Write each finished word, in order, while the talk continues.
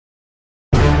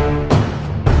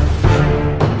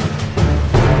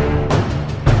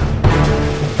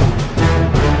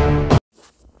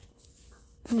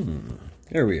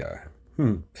There we are.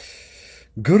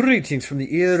 Greetings from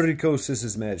the Erie Coast. This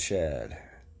is Mad Shad.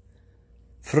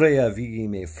 Freya Vigi,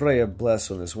 may Freya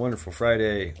bless on this wonderful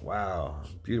Friday. Wow,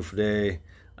 beautiful day.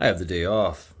 I have the day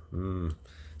off.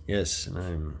 Yes, and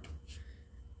I'm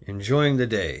enjoying the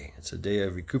day. It's a day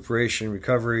of recuperation,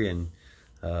 recovery, and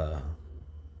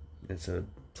it's a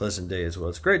pleasant day as well.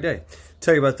 It's a great day.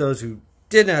 Tell you about those who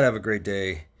did not have a great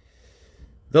day.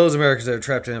 Those Americans that are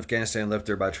trapped in Afghanistan, left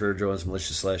there by Trader Joe's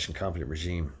malicious/incompetent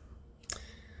regime. At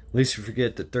least you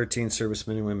forget that 13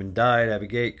 servicemen and women died at Abbey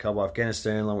Gate, Kabul,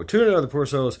 Afghanistan, along with 200 other poor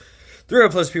souls.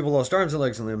 300 plus people lost arms and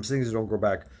legs and limbs, things that don't grow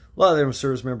back. A lot of them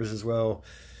service members as well.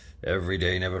 Every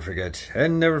day, never forget.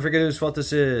 And never forget whose fault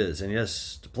this is. And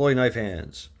yes, deploy knife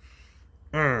hands.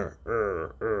 Rah.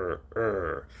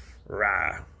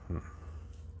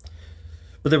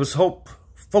 But there was hope.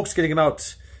 Folks getting him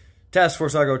out. Task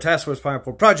Force Argo, Task Force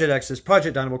Pineapple, Project Access,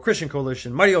 Project Dynamo, Christian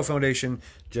Coalition, Mighty Oak Foundation,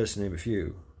 just to name a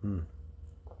few. And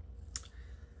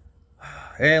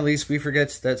at least we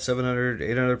forget that 700,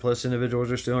 800 plus individuals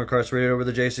are still incarcerated over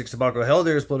the J6 tobacco. Held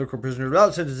there as political prisoners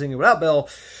without sentencing, without bail,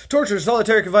 torture,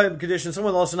 solitary confinement conditions.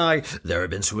 Someone lost an eye. There have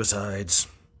been suicides.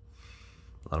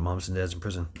 A lot of moms and dads in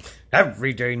prison.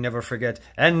 Every day, never forget.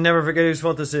 And never forget whose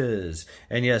fault this is.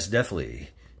 And yes, definitely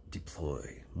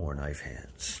deploy more knife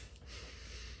hands.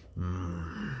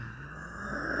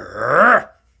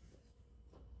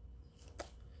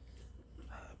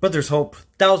 But there's hope.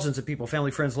 Thousands of people,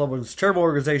 family, friends, loved ones, charitable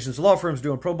organizations, law firms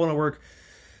doing pro bono work.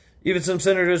 Even some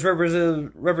senators,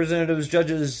 representatives,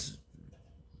 judges,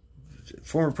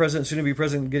 former president, soon to be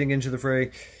president, getting into the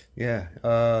fray. Yeah,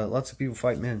 lots of people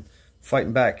fighting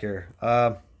back here.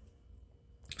 So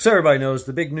everybody knows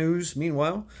the big news.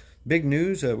 Meanwhile, big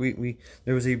news. There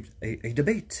was a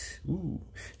debate. Ooh,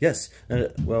 yes.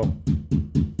 Well,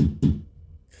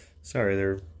 sorry,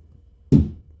 they're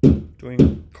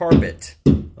doing carpet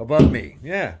above me.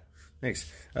 Yeah,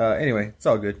 thanks. Anyway, it's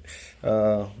all good.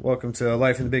 Welcome to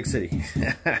life in the big city.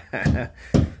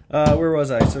 Where was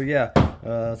I? So yeah,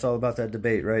 it's all about that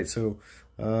debate, right? So,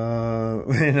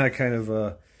 and I kind of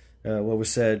what was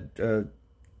said,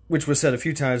 which was said a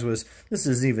few times, was this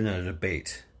isn't even a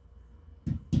debate.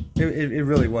 It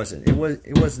really wasn't. It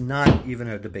was not even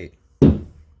a debate.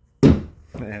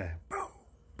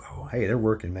 Hey, they're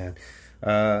working, man.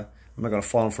 I'm not gonna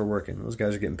fault them for working. Those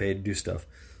guys are getting paid to do stuff.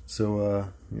 So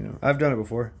you know, I've done it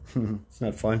before. It's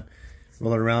not fun.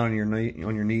 Rolling around on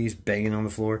your knees, banging on the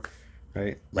floor,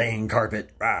 right? Laying carpet.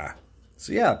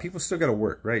 So yeah, people still got to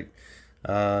work, right?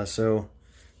 So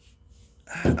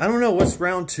I don't know what's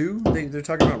round two. They're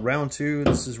talking about round two.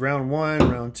 This is round one,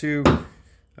 round two.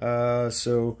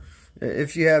 So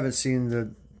if you haven't seen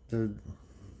the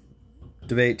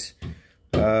debate,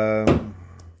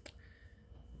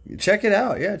 check it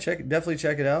out. Yeah, definitely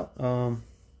check it out.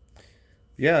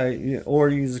 Yeah, or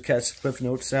use the catch cliff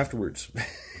notes afterwards.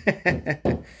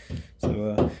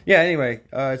 So yeah, anyway,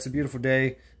 it's a beautiful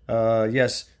day.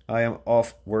 Yes, I am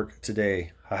off work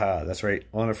today. Haha, that's right,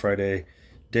 on a Friday,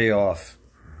 day off.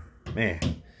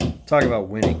 Man, talk about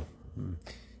winning.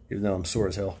 Even though I'm sore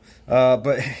as hell.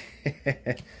 But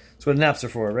that's what naps are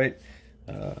for, right?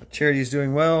 Charity's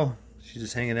doing well. She's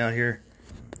just hanging out here.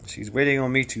 She's waiting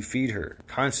on me to feed her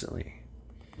constantly.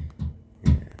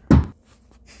 Yeah.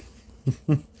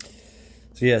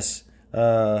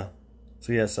 So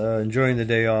yes, enjoying the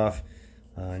day off.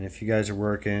 And if you guys are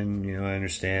working, you know, I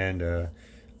understand.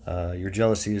 Your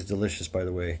jealousy is delicious, by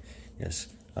the way. Yes.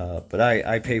 But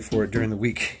I pay for it during the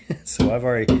week. So I've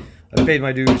paid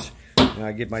my dues. And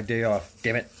I get my day off.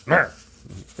 Damn it.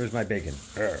 Where's my bacon?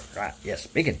 Yes,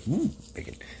 bacon.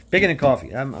 Bacon. Bacon and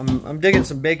coffee. I'm digging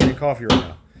some bacon and coffee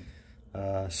right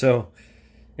now. So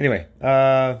anyway,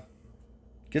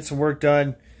 get some work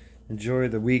done. Enjoy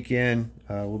the weekend.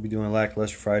 We'll be doing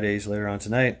Lackluster Fridays later on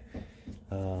tonight.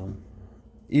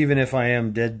 Even if I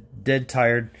am dead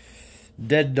tired,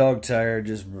 dead dog tired,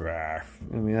 just I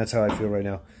mean, that's how I feel right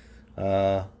now.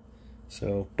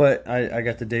 So, but I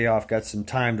got the day off, got some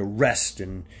time to rest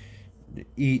and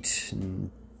eat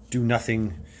and do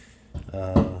nothing.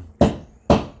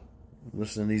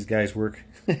 Listen to these guys work.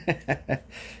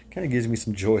 Kind of gives me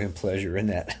some joy and pleasure in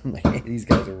that. Like, hey, these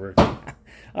guys are working.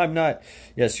 I'm not.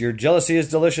 Yes, your jealousy is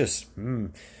delicious.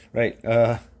 Right.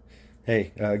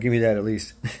 Hey, give me that at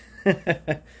least.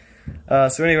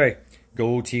 So anyway,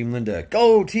 go Team Linda.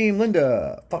 Go Team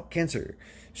Linda. Fuck cancer.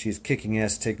 She's kicking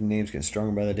ass, taking names, getting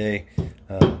stronger by the day.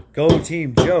 Go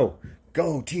Team Joe.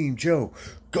 Go Team Joe.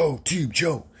 Go Team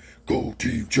Joe. Go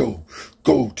Team Joe.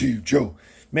 Go Team Joe.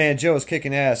 Man, Joe is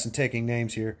kicking ass and taking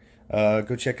names here.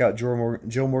 Go check out Joe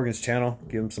Morgan's channel.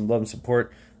 Give him some love and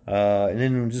support. and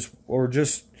then just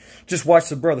watch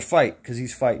the brother fight, because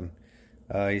he's fighting.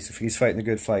 He's fighting a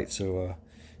good fight. So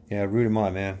yeah, root him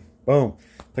on, man. Boom.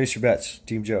 Place your bets,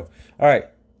 Team Joe. All right,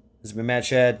 this has been Matt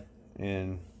Shad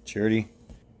and Charity.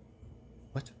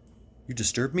 What? You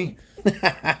disturbed me?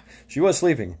 She was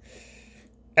sleeping.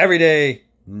 Every day,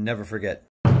 never forget.